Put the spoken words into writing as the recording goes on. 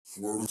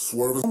Oh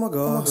my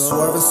God.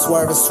 Swerving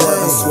through these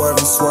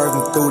lanes.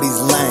 Swerving through these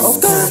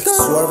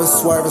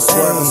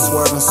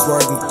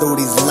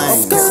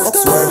lanes.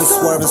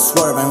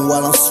 Swerving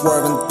while I'm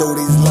swerving through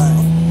these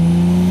lanes.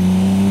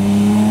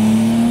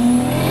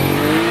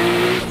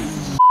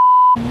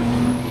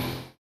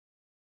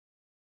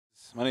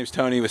 My name's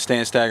Tony with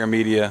Stagger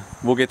Media.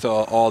 We'll get to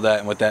all that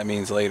and what that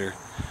means later.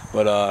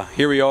 But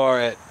here we are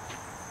at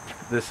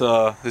this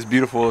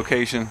beautiful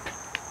location.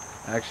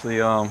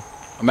 Actually,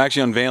 I'm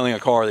actually unveiling a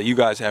car that you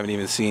guys haven't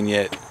even seen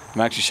yet.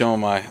 I'm actually showing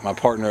my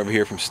partner over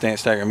here from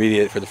Stagger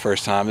Media for the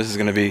first time. This is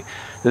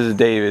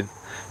David.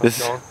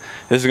 This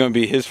is going to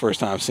be his first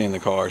time seeing the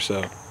car.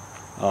 So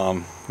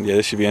yeah,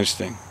 this should be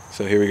interesting.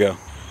 So here we go.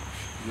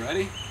 You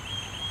ready?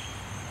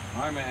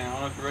 All right, man. I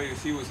don't know if you're ready to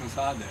see what's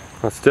inside there.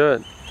 Let's do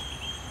it.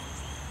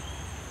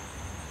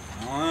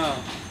 I don't know.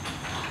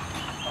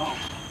 Oh,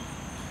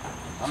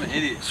 I'm an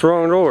idiot. What's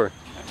wrong door?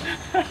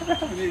 I'm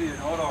an idiot.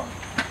 Hold on.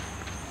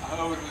 I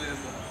know what it is.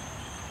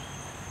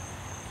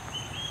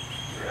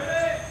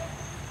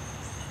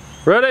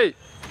 Ready?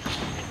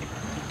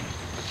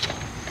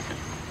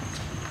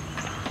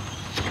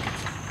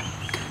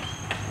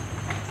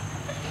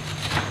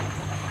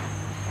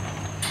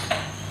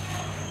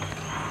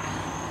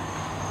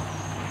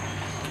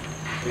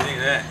 What do you think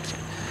of that?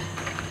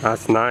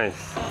 That's nice.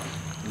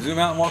 Zoom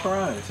out and walk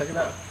around it. Check it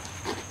out.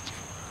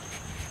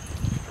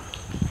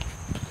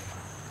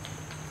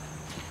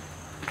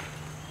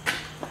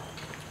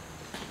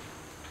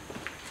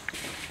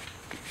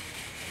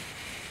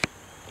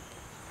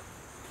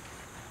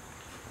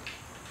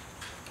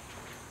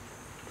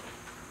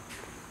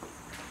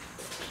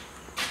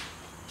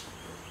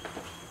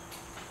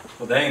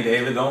 Well, dang,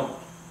 David, don't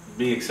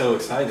be so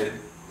excited.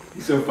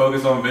 He's so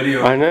focused on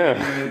video. I know.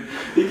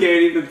 He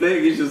can't even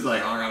think. He's just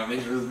like, oh, I gotta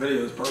make sure this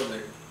video is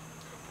perfect.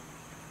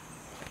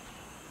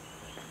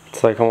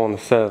 It's like I'm on the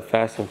set of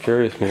Fast and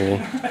Furious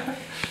movie.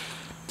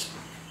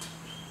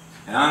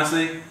 And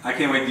honestly, I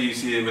can't wait till you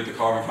see it with the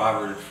carbon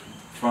fiber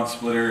front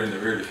splitter and the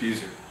rear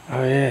diffuser.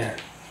 Oh yeah.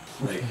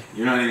 Like,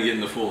 you're not even getting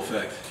the full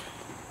effect.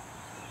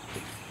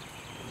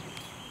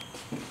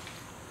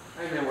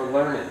 Hey man, we're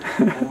learning.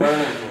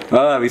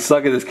 We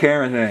suck at this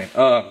camera thing.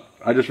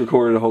 I just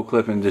recorded a whole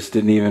clip and just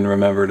didn't even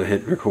remember to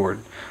hit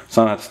record.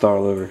 So I'm gonna have to start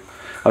all over.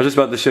 I was just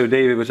about to show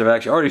David, which I've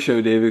actually already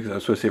showed David because I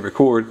was supposed to hit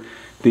record,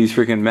 these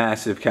freaking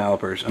massive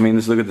calipers. I mean,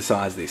 just look at the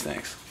size of these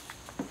things.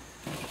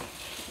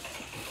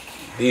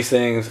 These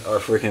things are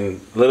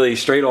freaking literally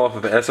straight off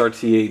of an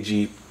SRT8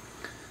 Jeep.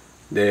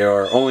 They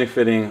are only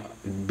fitting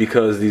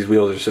because these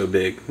wheels are so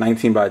big,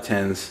 19 by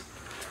 10s.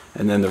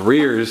 And then the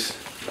rears,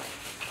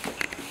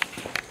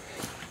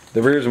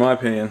 in my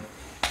opinion,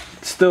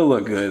 still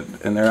look good,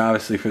 and they're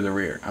obviously for the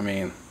rear. I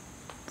mean,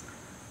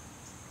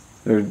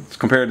 they're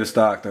compared to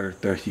stock,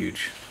 they're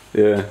huge.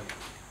 Yeah.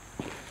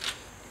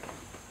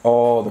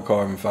 All the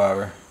carbon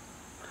fiber.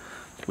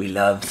 We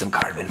love some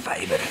carbon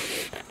fiber.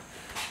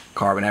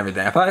 Carbon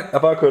everything. If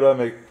I could, I'd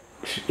make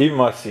even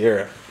my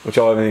Sierra, which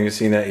y'all haven't even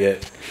seen that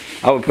yet.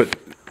 I would put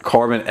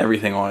carbon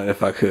everything on it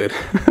if I could.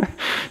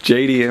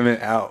 JDM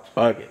it out.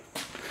 Fuck it.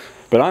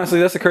 But honestly,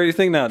 that's the crazy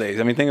thing nowadays.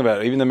 I mean, think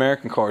about it. Even the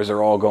American cars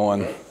are all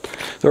going.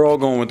 They're all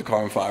going with the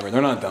carbon fiber.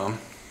 They're not dumb.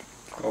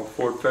 Oh,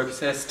 Ford Focus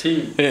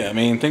ST. Yeah, I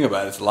mean, think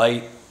about it. It's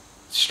light,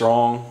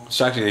 strong. It's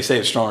actually, they say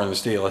it's stronger than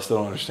steel. I still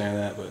don't understand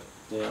that, but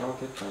Yeah, I don't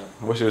get that.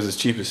 I wish it was as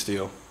cheap as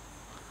steel.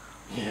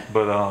 Yeah.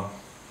 But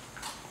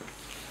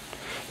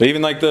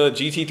even like the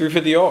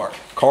GT350R,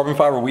 carbon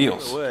fiber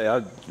wheels.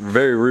 Way,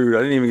 very rude. I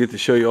didn't even get to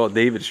show you all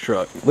David's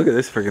truck. Look at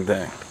this freaking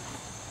thing.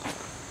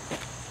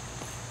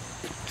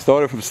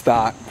 Started from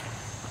stock.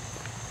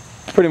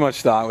 Pretty much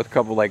stock with a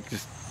couple like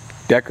just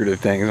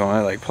decorative things on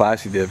it, like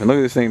plastic dip. And look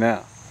at this thing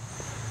now.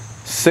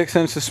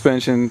 6-inch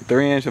suspension,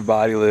 3-inch of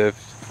body lift,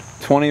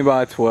 20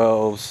 by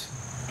 12s,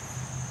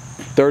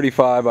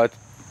 35 by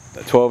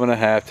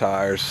 12.5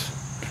 tires.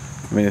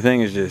 I mean, the thing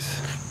is just,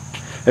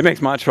 it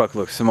makes my truck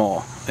look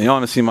small. And y'all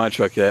haven't seen my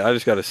truck yet. I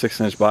just got a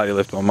 6-inch body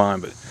lift on mine,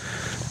 but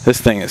this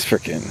thing is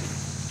freaking.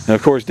 And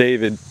of course,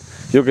 David,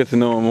 you'll get to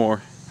know him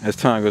more as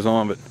time goes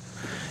on, but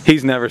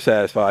he's never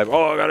satisfied.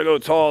 Oh, I gotta go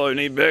taller,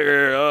 need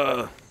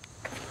bigger.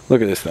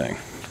 Look at this thing.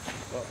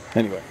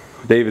 Anyway,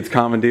 David's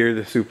commandeered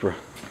the Supra.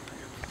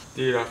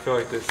 Dude, I feel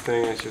like this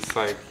thing is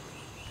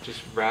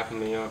just wrapping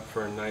me up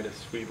for a night of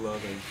sweet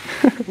loving.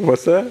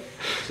 What's that?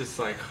 It's just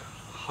like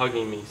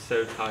hugging me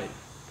so tight.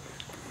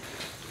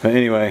 But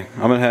anyway,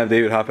 I'm gonna have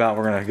David hop out.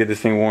 We're gonna get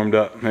this thing warmed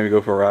up, maybe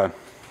go for a ride.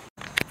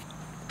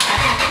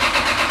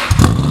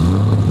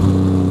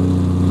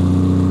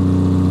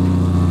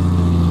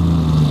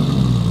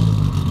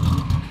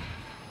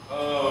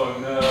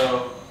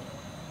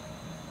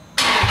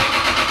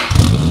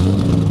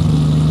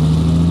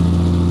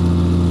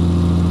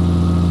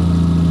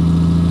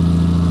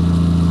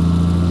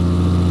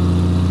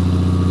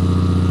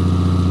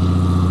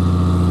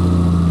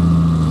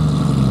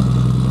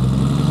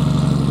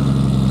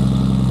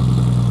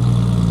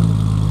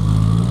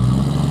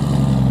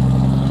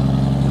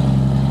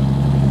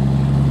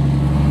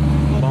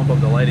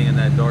 lighting in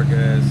that dark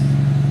ass.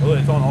 Oh,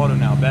 it's on auto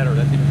now. Better.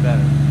 That's even better.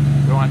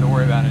 don't have to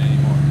worry about it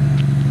anymore.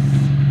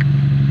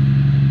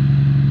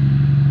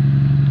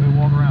 Go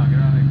walk around, get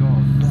around that golf.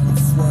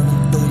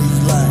 Swerving through these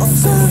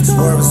lanes.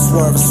 Swerving,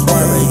 swerving,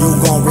 swerving. You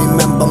gon'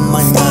 remember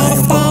my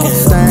name.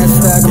 Stand,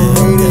 Stagger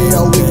media,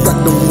 we got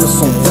the wheels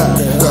on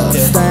that.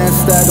 Stand,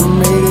 Stagger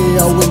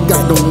media, we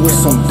got the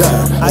wheels on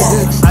that.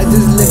 I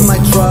just lick my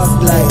truck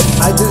like,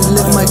 I just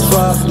lick my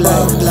truck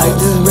like, I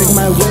just rig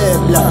my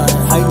whip like,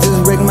 I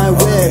just rig my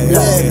whip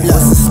like.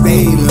 What's the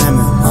speed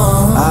limit?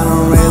 I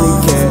don't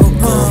really care.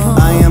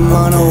 I am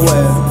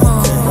unaware.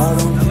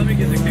 Now let me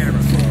get the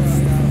camera.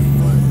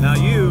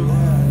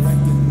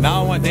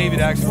 Now I want David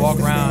to actually walk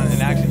around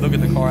and actually look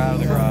at the car out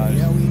of the garage.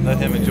 Let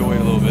him enjoy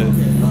it a little bit.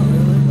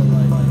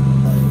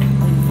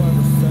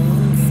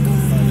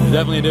 It's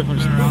definitely a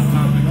difference.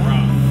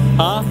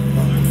 Huh?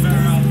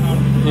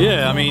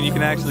 Yeah, I mean, you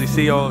can actually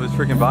see all of his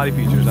freaking body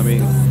features. I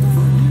mean,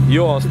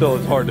 you all still,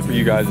 it's hard for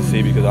you guys to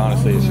see because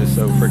honestly, it's just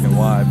so freaking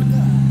wide. But,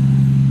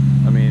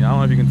 I mean, I don't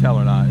know if you can tell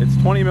or not. It's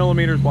 20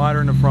 millimeters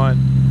wider in the front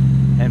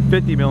and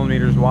 50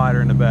 millimeters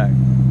wider in the back.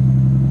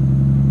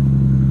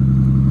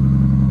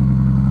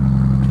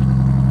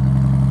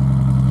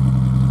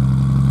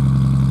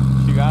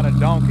 You got a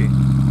donkey.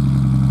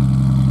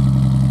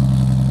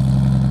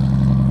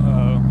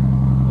 Uh-oh.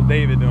 What's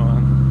David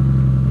doing?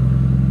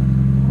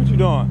 What you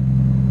doing?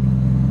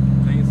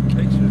 Taking some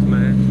pictures,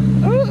 man.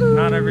 Ooh.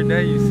 Not every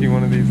day you see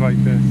one of these like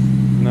this.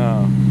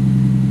 No.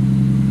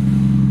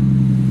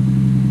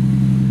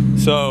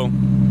 So,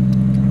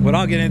 what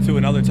I'll get into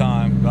another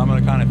time, but I'm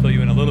gonna kind of fill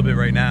you in a little bit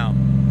right now,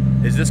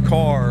 is this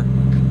car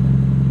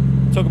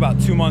took about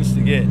 2 months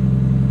to get.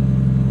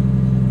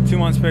 2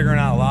 months figuring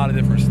out a lot of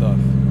different stuff.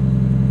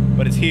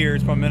 But it's here,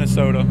 it's from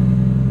Minnesota.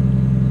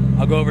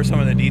 I'll go over some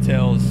of the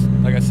details,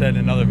 like I said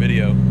in another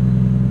video.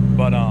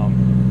 But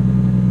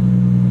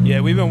yeah,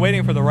 we've been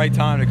waiting for the right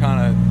time to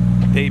kind of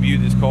debut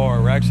this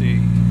car. We're actually,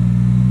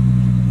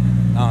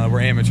 I don't know,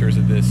 we're amateurs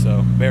at this,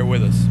 so bear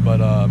with us.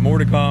 But more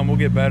to come, we'll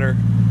get better.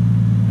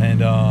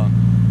 And I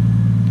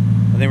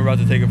think we're about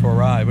to take it for a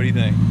ride. What do you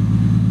think?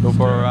 Go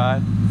for a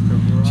ride?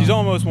 She's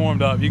almost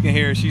warmed up. You can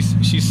hear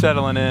she's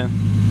settling in.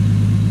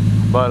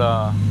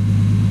 But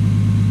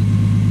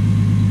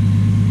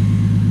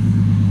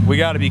we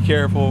got to be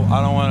careful.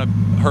 I don't want to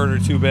hurt her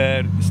too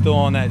bad. Still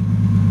on that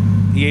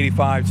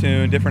E85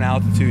 tune, different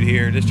altitude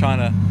here. Just trying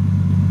to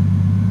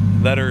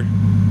let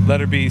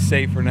her be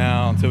safe for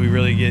now until we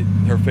really get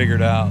her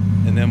figured out,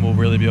 and then we'll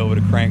really be able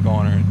to crank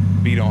on her and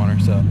beat on her.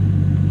 So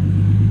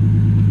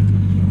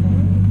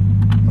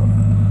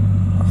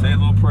say a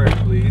little prayer,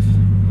 please.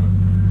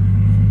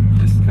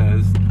 Just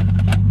because.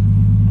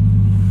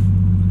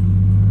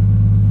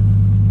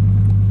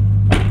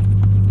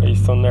 Are you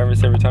still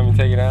nervous every time you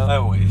take it out?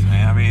 Always,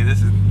 man. I mean,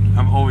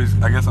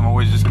 I guess I'm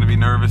always just gonna be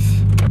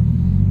nervous.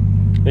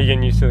 Are you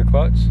getting used to the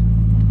clutch?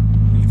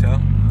 Can you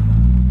tell?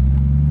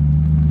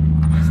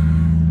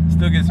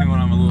 Still gets me when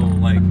I'm a little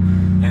like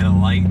at a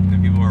light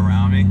and people are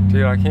around me.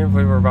 Dude, I can't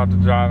believe we're about to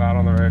drive out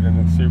on the road in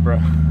a Supra.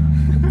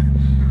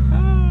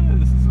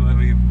 This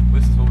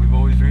is what we've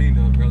always dreamed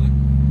of, brother.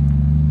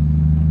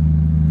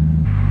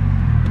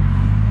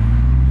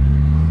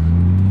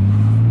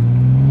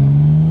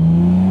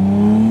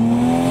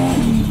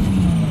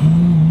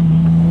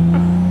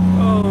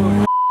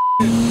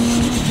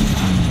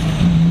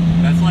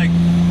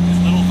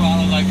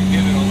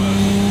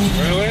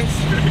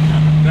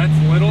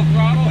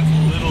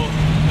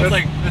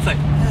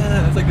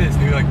 It's like this,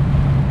 dude. Like,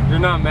 you're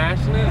not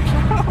mashing it?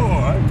 No,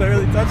 I'm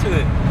barely touching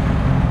it.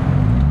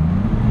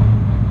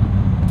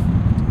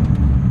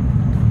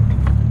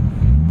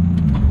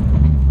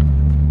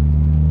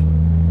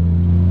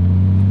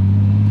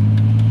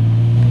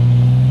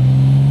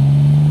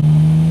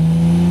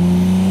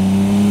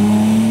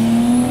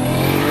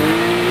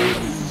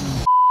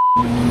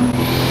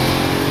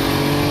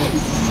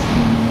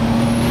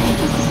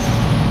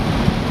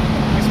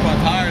 You spun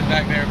tires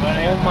back there,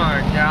 buddy. Oh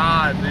my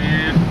god,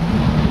 dude.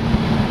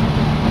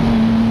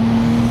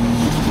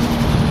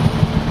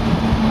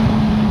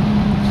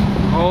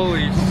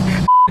 Holy shit.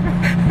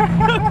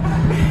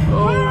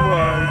 Oh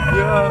my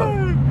god.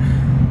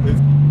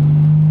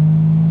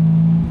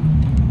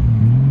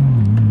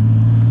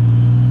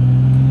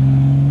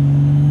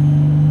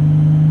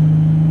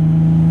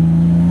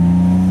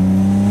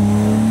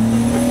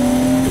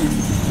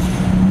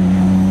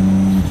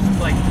 It's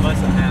like less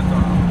than half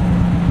throttle.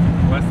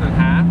 Less than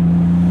half?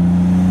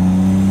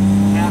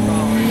 Half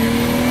throttle right here.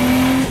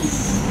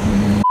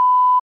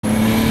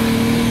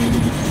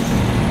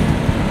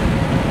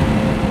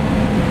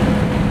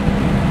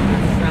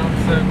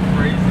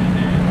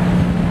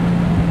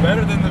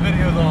 Better than the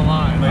videos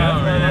online. Like, that's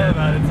what I love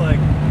about it. It's like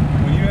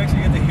when you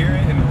actually get to hear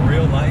it in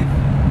real life,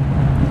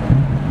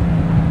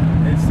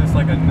 it's just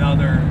like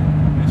another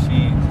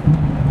machine.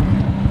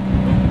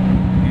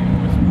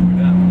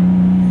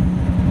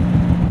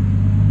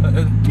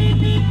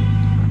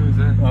 Who's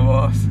that? My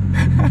boss.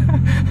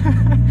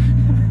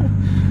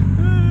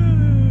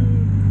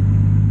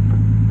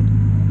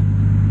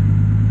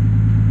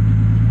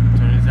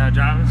 Turns out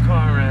driving his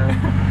car around.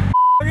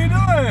 What are you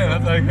doing?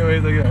 That's like, wait,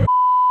 like,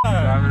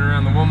 Driving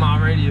around the 1 mile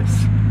radius.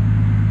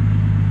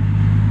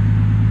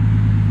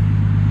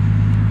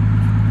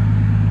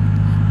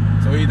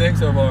 So what do you think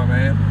so far,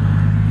 man?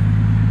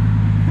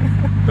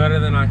 Better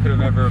than I could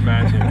have ever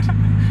imagined.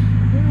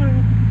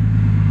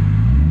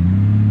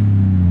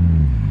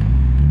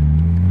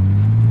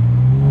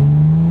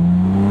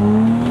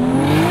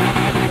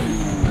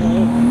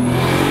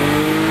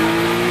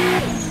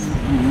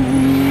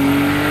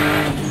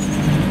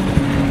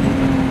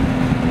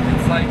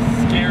 It's like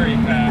scary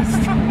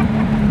fast.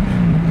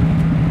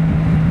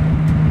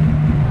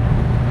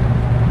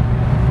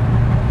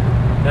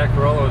 That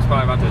Corolla was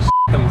probably about to shit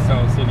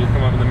themselves seeing you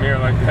come up in the mirror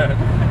like that.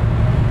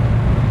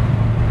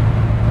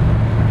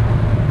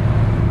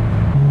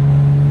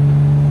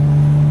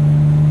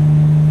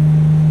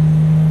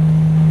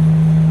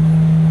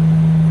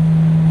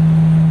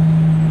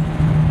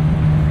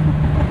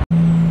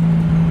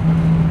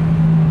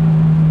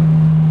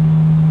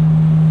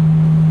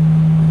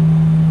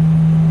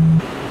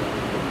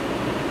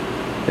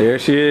 There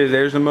she is,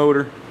 there's the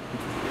motor.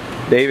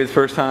 David's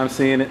first time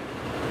seeing it.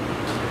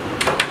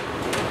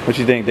 What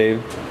you think,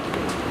 David?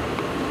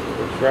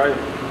 That's right.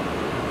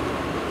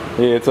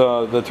 Yeah, it's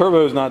the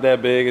turbo is not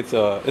that big. It's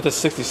a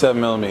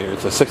 67 millimeter.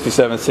 It's a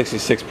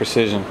 67-66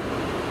 precision.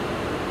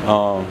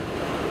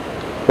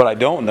 What I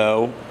don't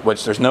know,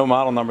 which there's no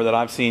model number that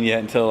I've seen yet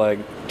until I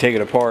take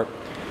it apart,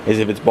 is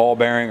if it's ball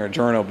bearing or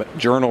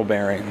journal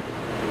bearing.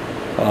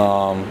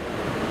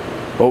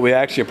 What we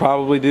actually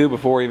probably do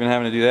before even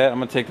having to do that, I'm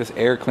gonna take this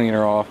air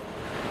cleaner off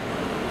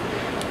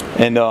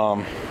and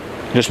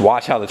just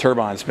watch how the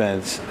turbine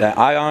spins.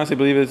 I honestly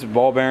believe it's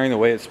ball bearing, the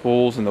way it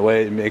spools and the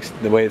way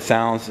it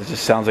sounds. It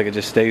just sounds like it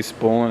just stays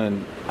spooling,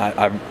 and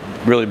I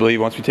really believe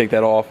once we take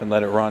that off and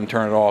let it run,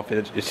 turn it off,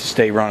 it just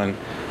stay running.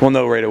 We'll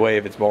know right away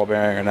if it's ball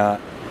bearing or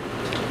not.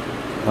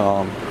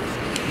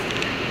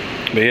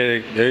 But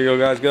yeah, there you go,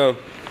 guys. Go.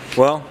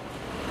 Well,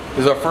 this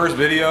is our first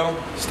video,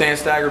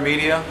 Stagger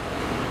Media.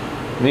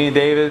 Me and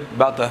David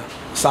about to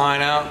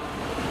sign out.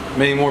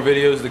 Many more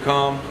videos to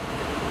come.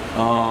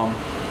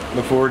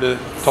 Look forward to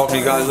talking to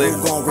you guys later.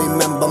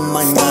 Remember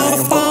my name.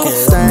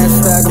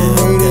 Stagger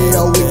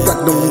Media, we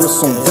got the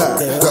wrist on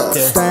that.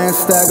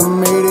 Stagger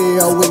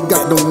Media, we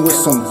got the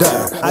wrist on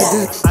that.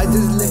 I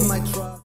just live my truck.